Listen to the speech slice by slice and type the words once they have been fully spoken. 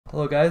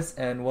Hello guys,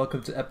 and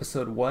welcome to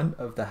episode 1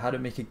 of the How to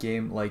Make a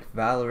Game Like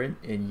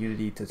Valorant in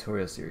Unity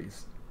tutorial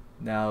series.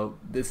 Now,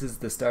 this is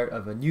the start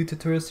of a new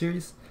tutorial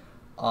series,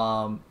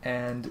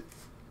 and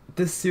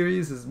this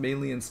series is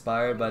mainly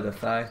inspired by the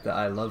fact that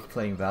I love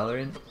playing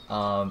Valorant.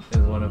 It's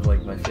one of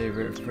my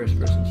favorite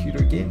first-person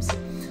shooter games,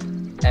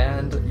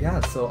 and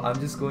yeah, so I'm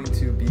just going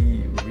to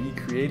be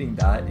recreating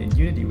that in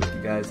Unity with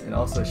you guys, and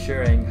also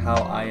sharing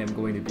how I am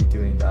going to be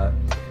doing that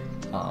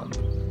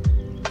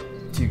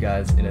to you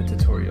guys in a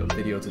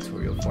video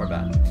tutorial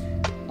format.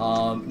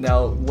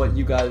 Now, what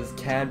you guys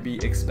can be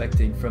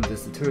expecting from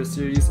this tutorial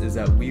series is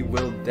that we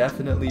will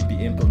definitely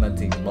be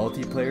implementing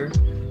multiplayer,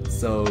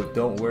 so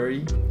don't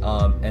worry.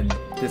 And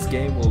this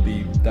game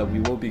that we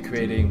will be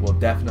creating will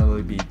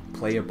definitely be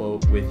playable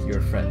with your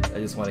friends. I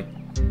just want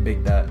to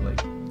make that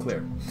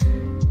clear.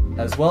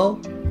 As well,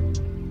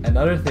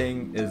 another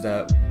thing is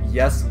that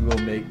yes, we'll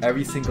make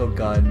every single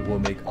gun, we'll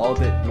make all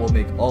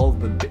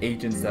the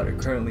agents that are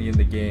currently in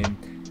the game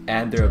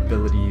and their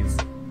abilities,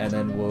 and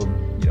then we'll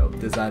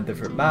design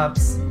different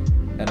maps.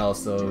 And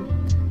also,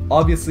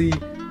 obviously,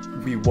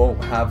 we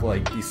won't have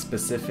these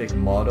specific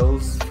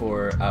models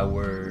for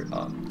our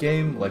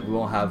game. We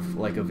won't have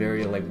a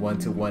very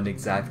one-to-one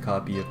exact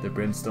copy of the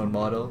Brimstone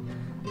model.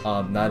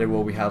 Neither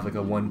will we have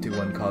a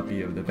one-to-one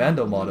copy of the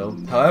Vandal model.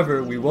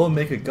 However, we will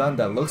make a gun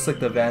that looks like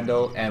the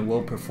Vandal and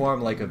will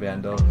perform like a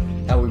Vandal,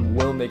 and we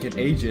will make an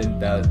agent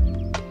that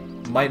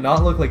might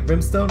not look like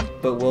Brimstone,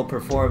 but will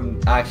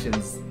perform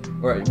actions,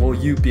 or will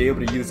you be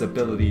able to use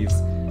abilities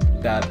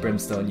that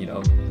Brimstone,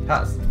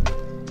 has.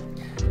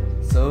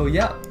 So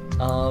yeah,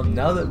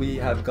 now that we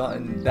have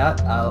gotten that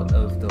out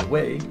of the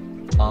way,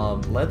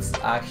 let's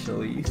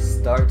actually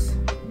start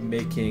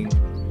making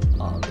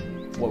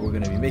what we're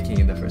going to be making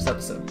in the first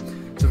episode.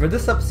 So for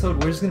this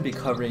episode, we're just going to be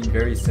covering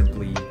very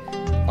simply,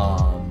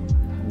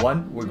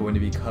 one, we're going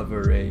to be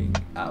covering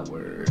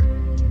our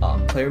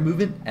player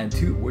movement, and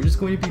two, we're just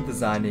going to be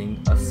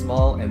designing a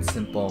small and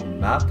simple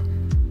map.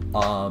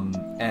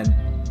 And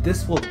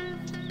this will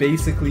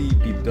basically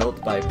be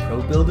built by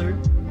ProBuilder.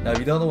 Now, if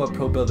you don't know what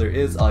ProBuilder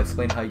is, I'll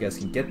explain how you guys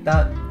can get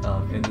that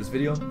in this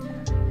video.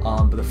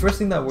 But the first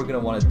thing that we're going to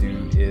want to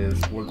do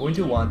is we're going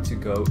to want to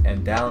go to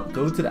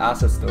the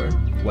Asset Store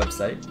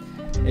website,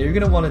 and you're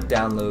going to want to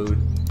download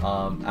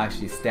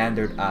actually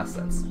standard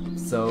assets.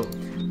 So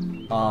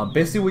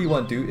basically what you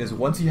want to do is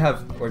once you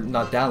have, or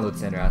not download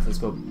standard assets,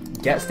 but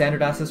get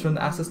standard assets from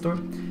the Asset Store.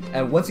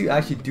 And once you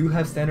actually do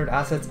have standard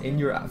assets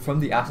from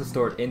the Asset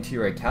Store into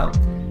your account,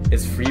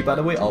 it's free, by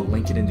the way, I'll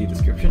link it in the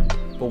description.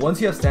 But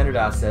once you have standard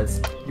assets,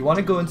 you want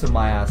to go into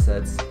My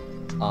Assets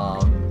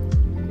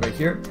right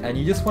here, and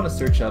you just want to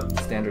search up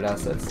standard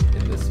assets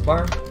in this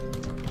bar.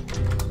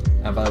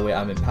 And by the way,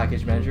 I'm in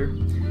Package Manager.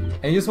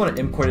 And you just want to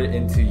import it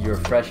into your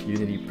fresh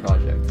Unity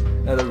project.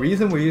 Now, the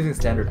reason we're using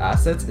standard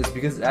assets is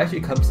because it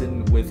actually comes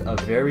in with a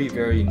very,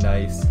 very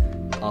nice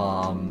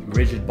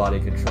rigid body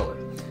controller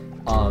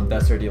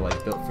that's already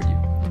built for you.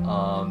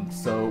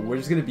 So we're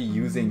just going to be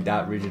using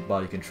that rigid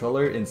body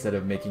controller instead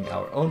of making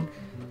our own,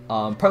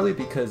 partly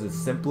because it's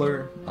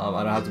simpler.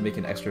 I don't have to make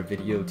an extra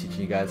video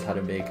teaching you guys how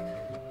to make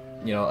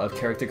a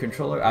character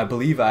controller. I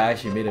believe I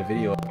actually made a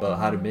video about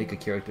how to make a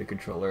character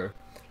controller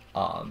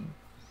I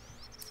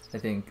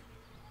think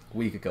a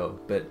week ago,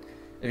 but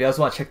if you guys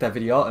want to check that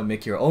video out and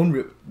make your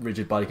own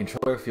rigid body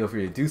controller, feel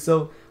free to do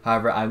so.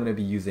 However, I'm going to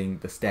be using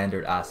the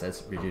standard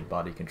assets rigid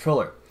body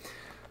controller.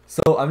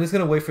 So I'm just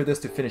going to wait for this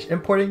to finish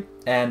importing,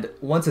 and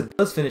once it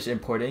does finish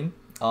importing,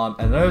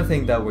 another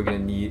thing that we're going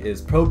to need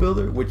is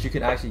ProBuilder, which you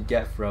can actually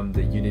get from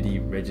the Unity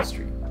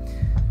registry.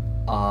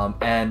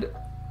 And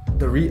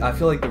I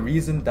feel like the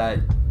reason that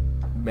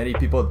many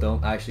people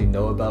don't actually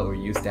know about or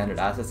use standard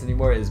assets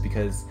anymore is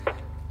because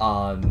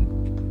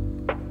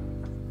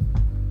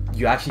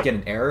you actually get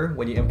an error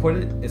when you import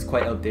it. It's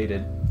quite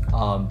outdated,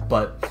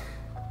 but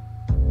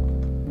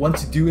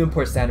once you do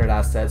import standard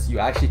assets, you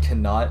actually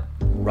cannot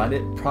run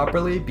it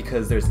properly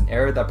because there's an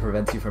error that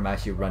prevents you from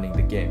actually running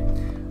the game.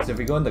 So if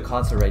we go in the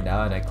console right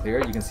now and I clear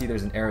it, you can see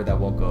there's an error that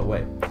won't go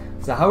away.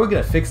 So how we're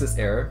going to fix this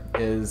error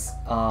is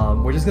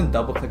we're just going to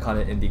double click on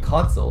it in the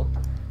console,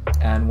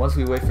 and once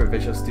we wait for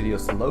Visual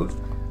Studios to load,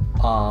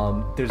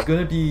 there's going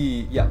to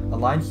be a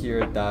line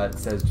here that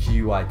says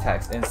GUI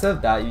text. And instead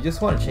of that, you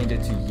just want to change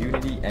it to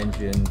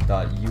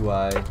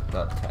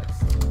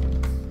unityengine.ui.text,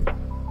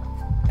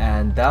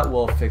 and that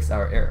will fix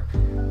our error.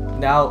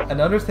 Now,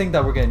 another thing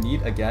that we're going to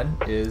need again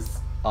is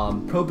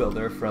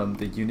ProBuilder from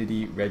the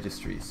Unity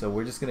registry. So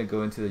we're just going to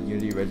go into the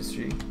Unity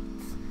registry,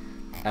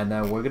 and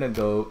then we're going to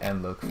go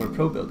and look for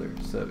ProBuilder.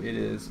 So it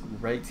is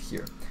right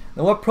here.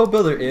 Now, what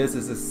ProBuilder is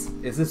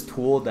this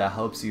tool that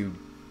helps you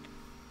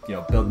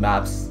build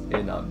maps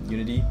in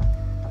Unity.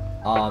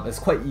 It's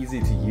quite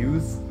easy to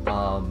use,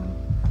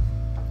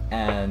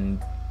 and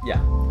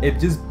yeah, it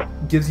just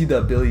gives you the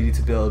ability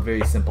to build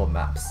very simple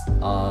maps.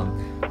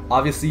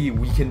 Obviously,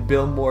 we can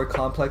build more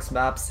complex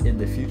maps in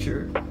the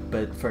future,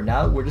 but for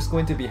now, we're just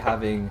going to be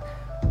having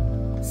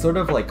sort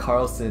of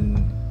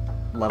Carlson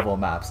level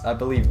maps. I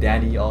believe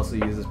Danny also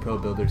uses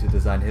ProBuilder to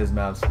design his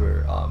maps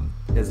for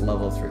his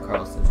levels for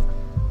Carlson.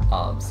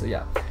 So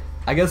yeah,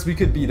 I guess we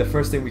could be the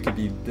first thing we could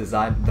be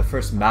the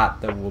first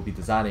map that we'll be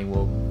designing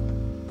will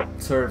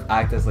sort of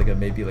act as like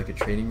maybe like a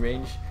training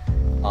range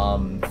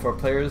for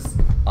players.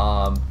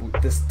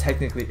 This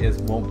technically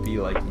won't be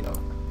like, you know,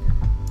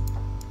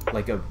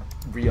 like a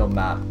real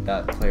map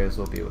that players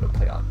will be able to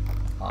play on,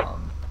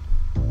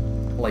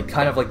 like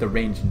kind of like the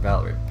range in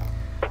Valorant.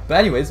 But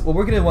anyways, what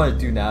we're going to want to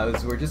do now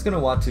is we're just going to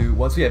want to,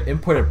 once we have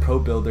imported Pro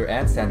Builder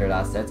and standard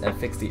assets and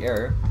fixed the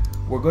error,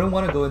 we're going to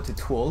want to go into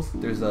Tools.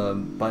 There's a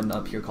button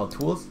up here called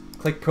Tools.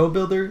 Click Pro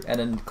Builder and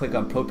then click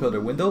on Pro Builder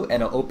window,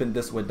 and it'll open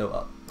this window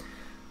up.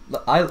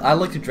 I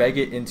like to drag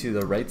it into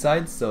the right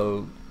side,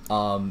 so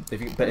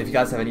if you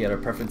guys have any other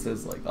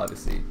preferences, like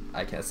obviously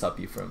I can't stop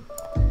you from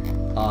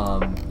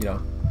you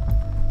know,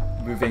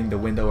 moving the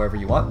window wherever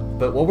you want.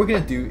 But what we're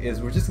going to do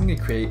is we're just going to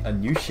create a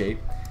new shape,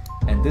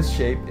 and this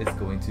shape is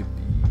going to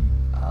be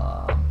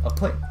a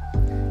plane,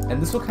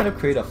 and this will kind of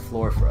create a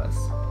floor for us.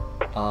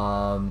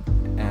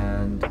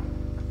 And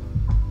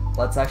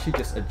let's actually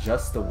just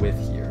adjust the width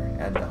here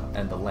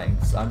and the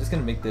length. So I'm just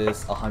going to make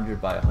this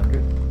 100 by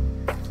 100.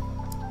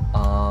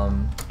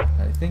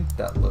 I think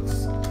that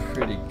looks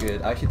pretty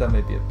good. Actually, that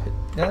might be a bit,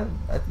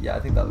 yeah, I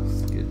think that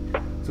looks good.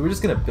 So we're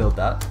just going to build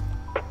that,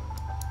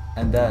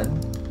 and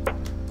then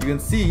you can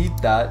see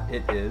that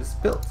it is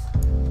built.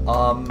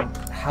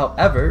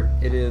 However,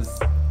 it is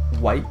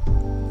white,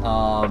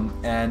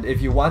 and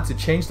if you want to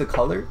change the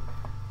color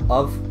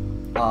of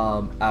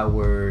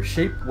our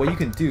shape, what you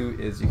can do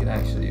is we can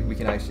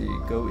actually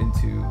go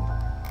into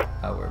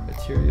our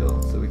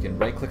material. So we can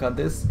right click on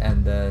this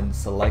and then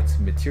select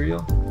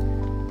material,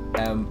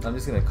 and I'm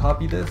just going to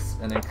copy this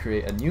and then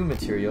create a new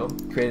material,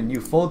 create a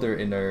new folder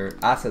in our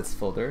assets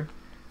folder.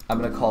 I'm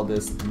going to call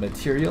this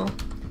material,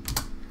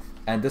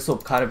 and this will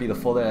kind of be the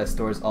folder that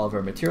stores all of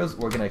our materials.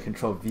 We're going to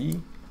Control V,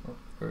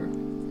 or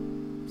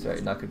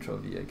sorry, not Control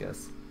V, I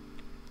guess.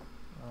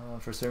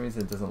 For some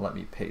reason it doesn't let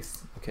me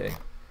paste. Okay.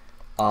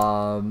 So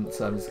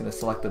I'm just going to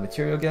select the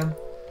material again,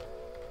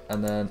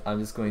 and then I'm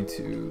just going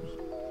to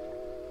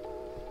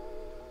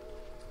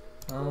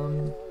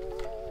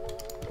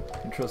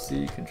Control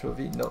C, Control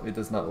V. No, it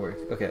does not work.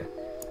 Okay.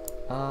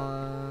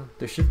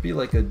 There should be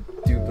like a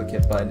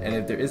duplicate button, and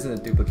if there isn't a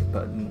duplicate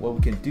button, what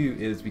we can do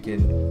is we can,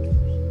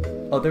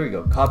 oh, there we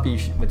go, copy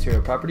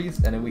material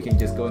properties, and then we can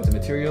just go into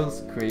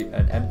materials, create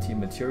an empty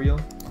material,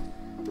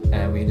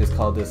 and we can just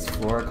call this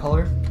floor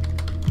color.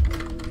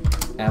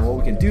 And what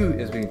we can do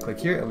is we can click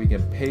here and we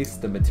can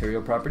paste the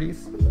material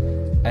properties,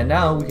 and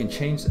now we can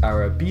change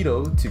our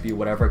albedo to be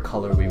whatever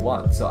color we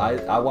want. So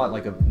I want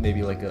like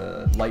maybe like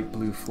a light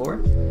blue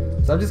floor,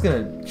 so I'm just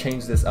gonna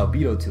change this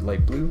albedo to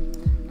light blue.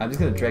 I'm just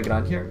gonna drag it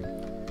on here,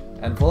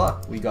 and voila,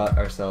 we got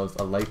ourselves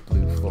a light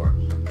blue floor.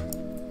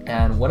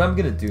 And what I'm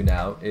gonna do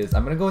now is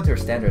I'm gonna go into our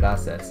standard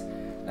assets,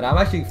 and I'm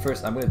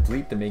gonna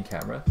delete the main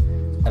camera,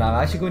 and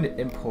I'm actually going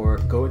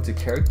to go into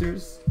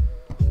characters,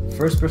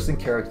 first person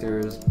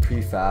characters,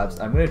 prefabs.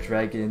 I'm going to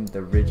drag in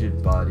the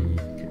rigid body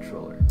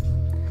controller.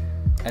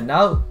 And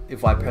now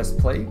if I press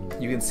play,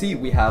 you can see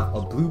we have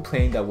a blue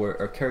plane that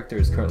our character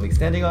is currently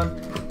standing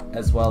on,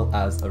 as well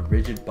as a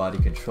rigid body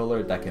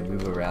controller that can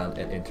move around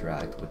and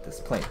interact with this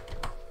plane.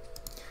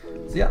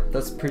 So yeah,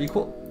 that's pretty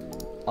cool.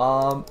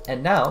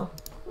 And now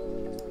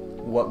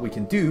what we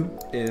can do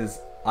is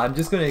I'm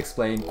just going to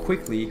explain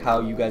quickly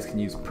how you guys can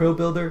use Pro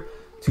Builder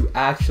to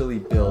actually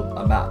build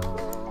a map.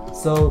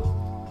 So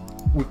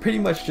we pretty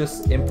much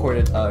just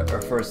imported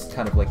our first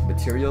kind of like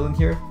material in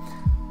here.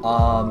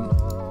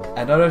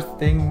 Another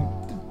thing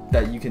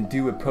that you can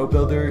do with Pro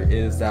Builder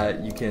is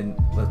that you can,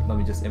 let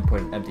me just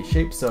import an empty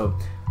shape. So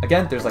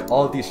again, there's like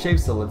all of these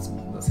shapes. So let's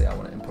say I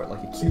want to import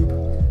like a cube.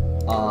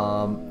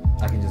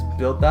 I can just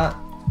build that,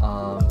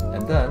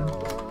 and then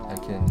I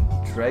can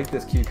drag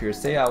this cube here.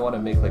 Say I want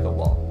to make like a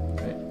wall,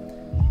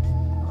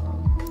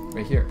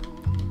 right here.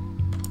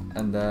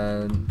 And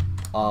then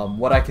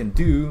what I can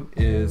do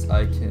is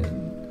I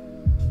can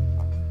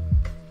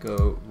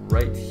go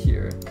right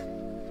here,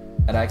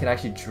 and I can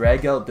actually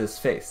drag out this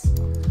face.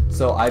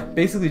 So I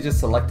basically just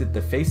selected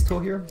the face tool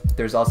here.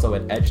 There's also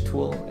an edge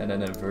tool and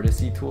then a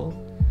vertice tool,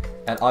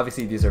 and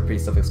obviously these are pretty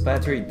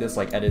self-explanatory. This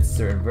like edits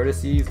certain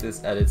vertices,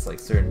 this edits like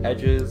certain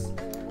edges,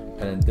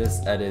 and then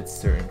this edits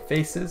certain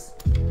faces.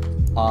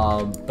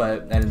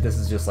 And this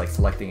is just like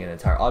selecting an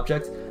entire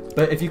object.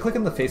 But if you click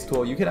on the face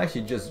tool, you can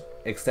actually just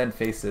extend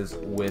faces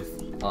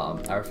with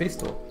our face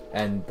tool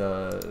and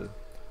the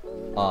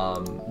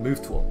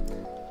move tool.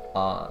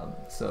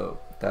 So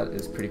that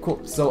is pretty cool.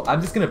 So I'm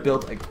just gonna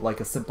build like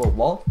a simple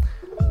wall,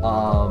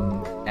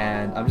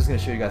 and I'm just gonna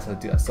show you guys how to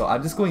do that. So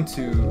I'm just going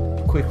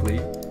to quickly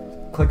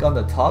click on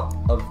the top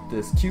of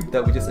this cube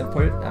that we just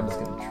imported. I'm just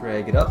gonna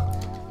drag it up,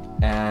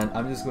 and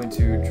I'm just going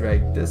to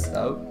drag this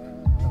out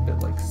a bit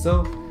like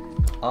so,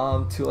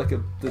 to like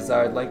a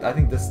desired length. I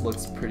think this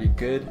looks pretty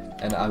good,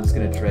 and I'm just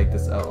gonna drag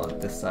this out on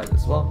this side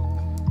as well.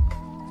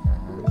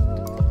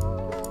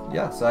 And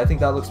yeah, so I think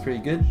that looks pretty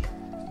good.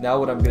 Now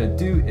what I'm going to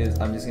do is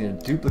I'm just going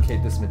to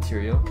duplicate this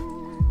material.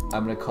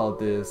 I'm going to call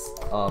this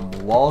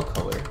wall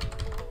color.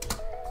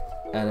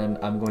 And then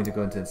I'm going to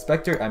go into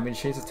inspector. I'm going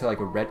to change this to like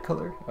a red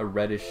color, a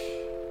reddish,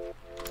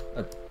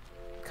 a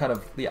kind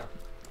of, yeah.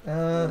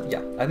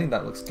 Yeah, I think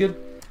that looks good.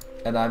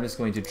 And I'm just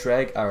going to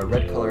drag our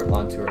red color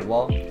onto our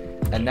wall.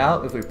 And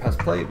now if we press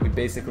play, we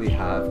basically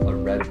have a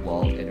red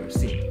wall in our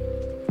scene.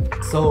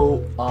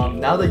 So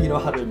now that you know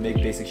how to make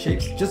basic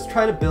shapes, just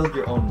try to build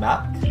your own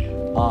map.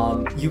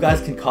 You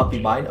guys can copy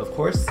mine, of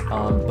course,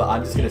 but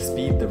I'm just going to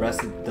speed the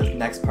rest of the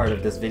next part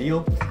of this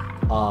video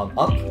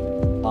up,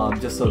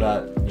 just so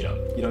that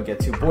you don't get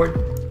too bored.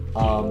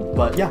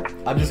 But yeah,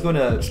 I'm just going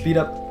to speed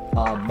up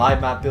my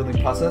map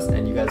building process,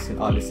 and you guys can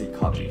obviously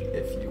copy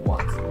if you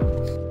want.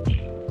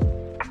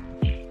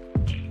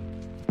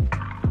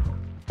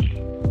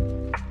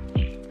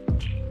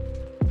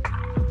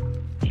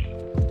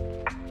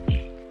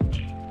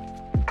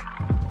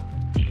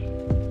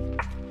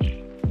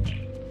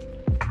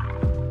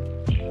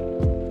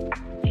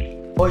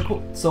 Oh,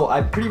 cool. So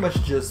I pretty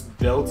much just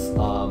built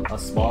a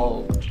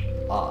small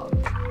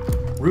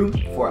room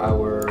for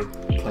our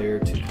player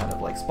to kind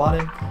of like spawn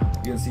in.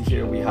 You can see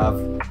here we have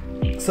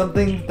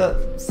something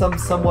that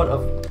somewhat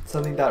of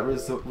something that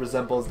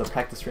resembles the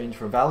practice range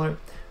for Valorant.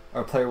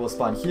 Our player will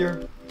spawn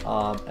here,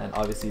 and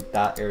obviously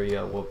that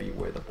area will be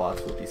where the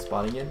bots will be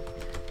spawning in.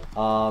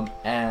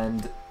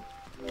 And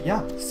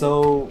yeah,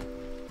 so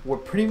we're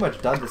pretty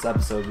much done this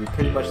episode. We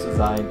pretty much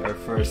designed our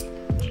first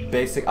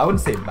basic, I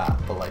wouldn't say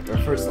map, but like our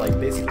first like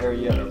basic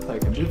area our player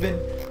can move in.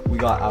 We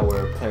got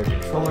our player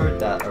controller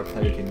that our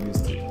player can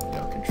use to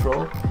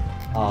control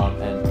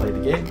and play the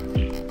game.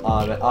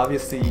 And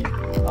obviously in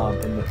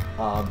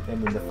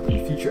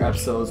the future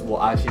episodes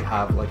we'll actually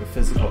have like a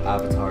physical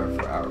avatar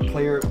for our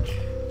player,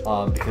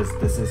 because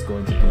this is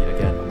going to be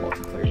again a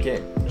multiplayer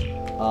game.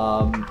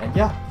 And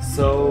yeah,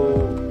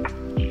 so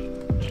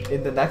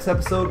in the next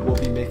episode we'll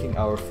be making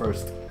our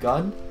first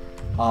gun.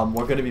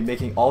 We're going to be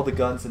making all the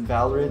guns in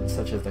Valorant,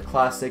 such as the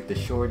Classic, the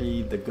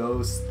Shorty, the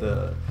Ghost,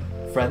 the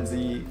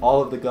Frenzy,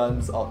 all of the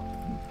guns,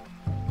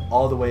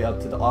 all the way up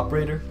to the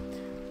Operator.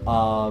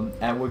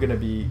 And we're going to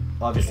be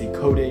obviously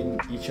coding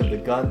each of the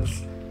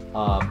guns,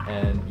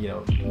 and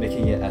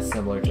making it as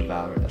similar to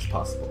Valorant as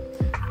possible.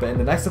 But in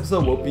the next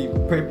episode we'll be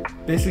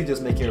basically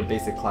just making a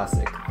basic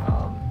Classic,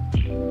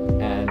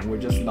 and we're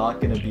just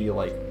not going to be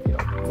like,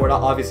 we're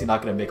obviously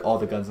not going to make all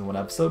the guns in one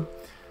episode.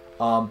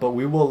 But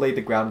we will lay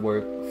the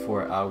groundwork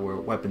for our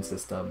weapon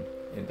system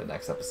in the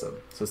next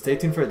episode. So stay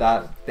tuned for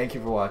that. Thank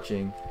you for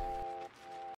watching.